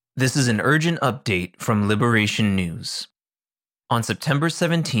This is an urgent update from Liberation News. On September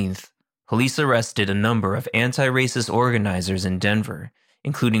 17th, police arrested a number of anti-racist organizers in Denver,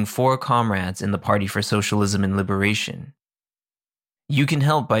 including 4 comrades in the Party for Socialism and Liberation. You can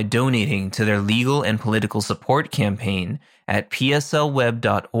help by donating to their legal and political support campaign at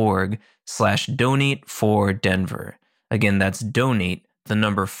pslweb.org/donate4Denver. Again, that's donate, the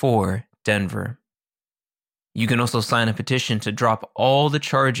number 4, Denver. You can also sign a petition to drop all the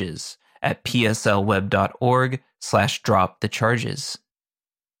charges at pslweb.org/dropthecharges.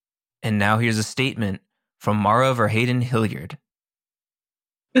 And now here's a statement from Mara Verheyden Hilliard.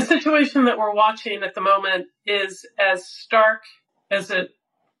 The situation that we're watching at the moment is as stark as it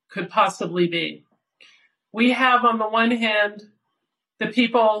could possibly be. We have, on the one hand, the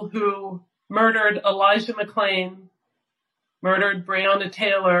people who murdered Elijah McClain, murdered Breonna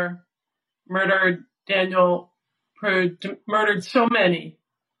Taylor, murdered Daniel Prude, murdered so many,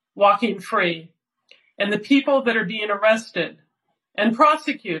 walking free. And the people that are being arrested and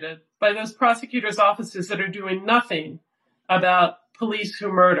prosecuted by those prosecutors' offices that are doing nothing about police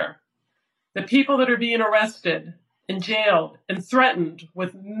who murder. The people that are being arrested and jailed and threatened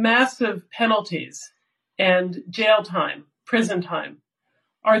with massive penalties and jail time, prison time,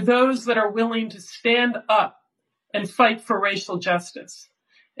 are those that are willing to stand up and fight for racial justice.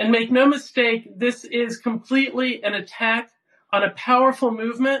 And make no mistake, this is completely an attack on a powerful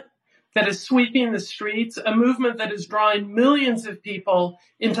movement that is sweeping the streets, a movement that is drawing millions of people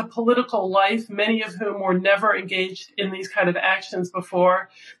into political life, many of whom were never engaged in these kind of actions before.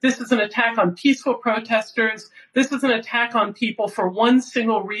 This is an attack on peaceful protesters. This is an attack on people for one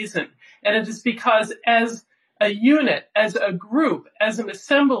single reason. And it is because as a unit, as a group, as an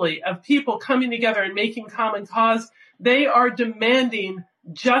assembly of people coming together and making common cause, they are demanding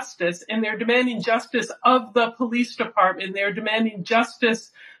justice, and they're demanding justice of the police department. They're demanding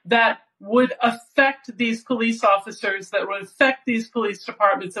justice that would affect these police officers, that would affect these police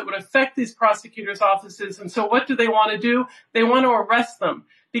departments, that would affect these prosecutors' offices. And so what do they want to do? They want to arrest them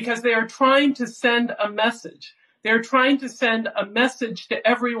because they are trying to send a message. They're trying to send a message to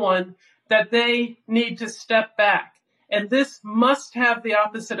everyone that they need to step back. And this must have the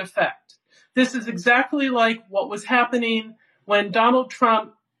opposite effect. This is exactly like what was happening when Donald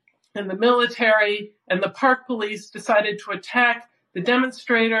Trump and the military and the Park Police decided to attack the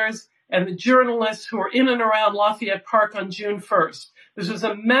demonstrators and the journalists who were in and around Lafayette Park on June 1st. This was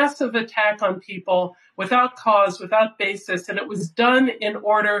a massive attack on people without cause, without basis, and it was done in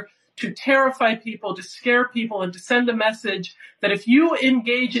order to terrify people, to scare people, and to send a message that if you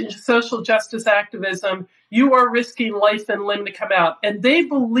engage in social justice activism, you are risking life and limb to come out. And they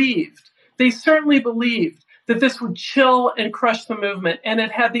certainly believed that this would chill and crush the movement, and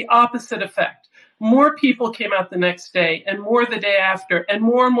it had the opposite effect. More people came out the next day, and more the day after, and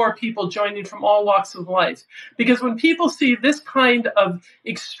more people joining from all walks of life. Because when people see this kind of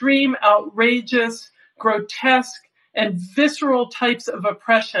extreme, outrageous, grotesque, and visceral types of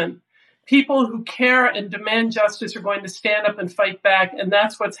oppression, people who care and demand justice are going to stand up and fight back, and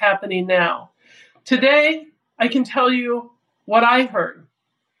that's what's happening now. Today, I can tell you what I heard.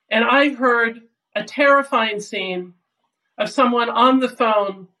 And I heard a terrifying scene of someone on the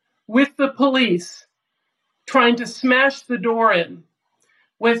phone with the police trying to smash the door in,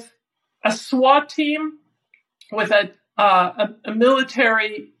 with a SWAT team, with a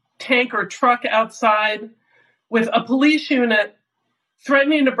military tank or truck outside, with a police unit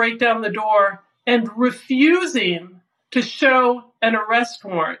threatening to break down the door and refusing to show an arrest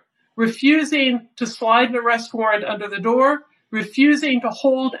warrant, refusing to slide an arrest warrant under the door, refusing to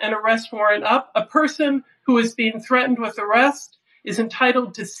hold an arrest warrant up. A person who is being threatened with arrest is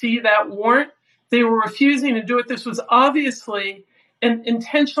entitled to see that warrant. They were refusing to do it. This was obviously an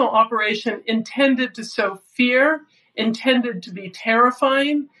intentional operation intended to sow fear, intended to be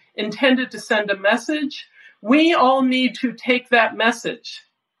terrifying, intended to send a message. We all need to take that message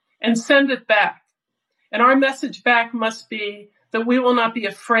and send it back. And our message back must be that we will not be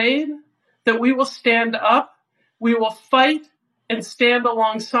afraid, that we will stand up, we will fight and stand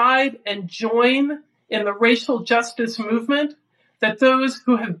alongside and join in the racial justice movement, that those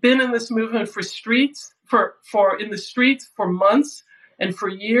who have been in this movement in the streets for months and for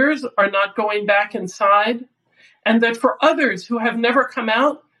years are not going back inside, and that for others who have never come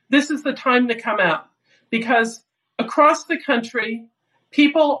out, this is the time to come out. Because across the country,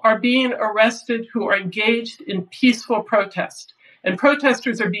 people are being arrested who are engaged in peaceful protest. And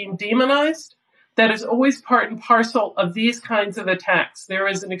protesters are being demonized. that is always part and parcel of these kinds of attacks. There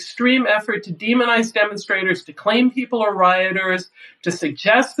is an extreme effort to demonize demonstrators, to claim people are rioters, to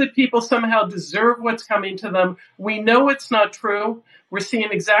suggest that people somehow deserve what's coming to them. We know it's not true. We're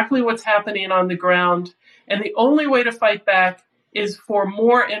seeing exactly what's happening on the ground. And the only way to fight back is for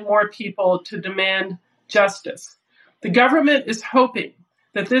more and more people to demand justice. The government is hoping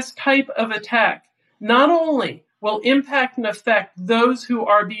that this type of attack not only will impact and affect those who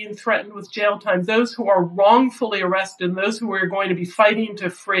are being threatened with jail time, those who are wrongfully arrested, and those who are going to be fighting to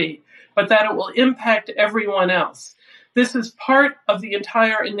free, but that it will impact everyone else. This is part of the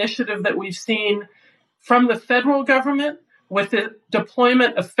entire initiative that we've seen from the federal government with the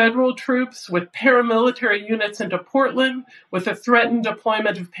deployment of federal troops, with paramilitary units into Portland, with the threatened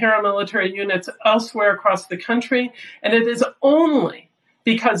deployment of paramilitary units elsewhere across the country. And it is only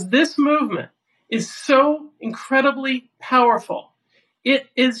because this movement is so incredibly powerful. It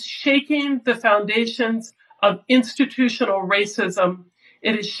is shaking the foundations of institutional racism.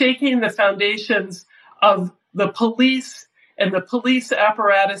 It is shaking the foundations of the police and the police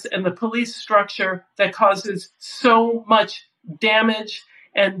apparatus and the police structure that causes so much damage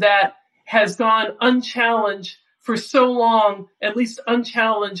and that has gone unchallenged for so long, at least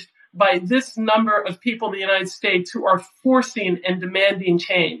unchallenged by this number of people in the United States who are forcing and demanding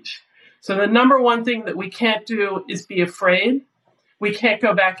change. So the number one thing that we can't do is be afraid. We can't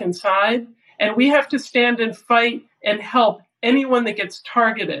go back inside. And we have to stand and fight and help anyone that gets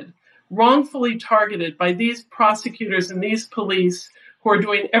targeted, wrongfully targeted by these prosecutors and these police who are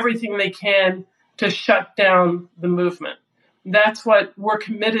doing everything they can to shut down the movement. That's what we're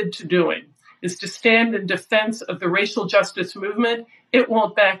committed to doing, is to stand in defense of the racial justice movement. It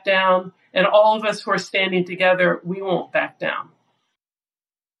won't back down. And all of us who are standing together, we won't back down.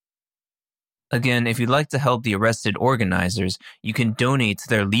 Again, if you'd like to help the arrested organizers, you can donate to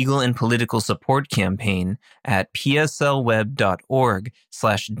their legal and political support campaign at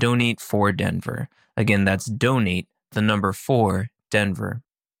pslweb.org/donate4Denver. Again, that's donate, the number 4, Denver.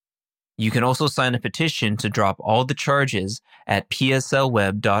 You can also sign a petition to drop all the charges at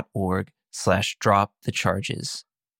pslweb.org/dropthecharges.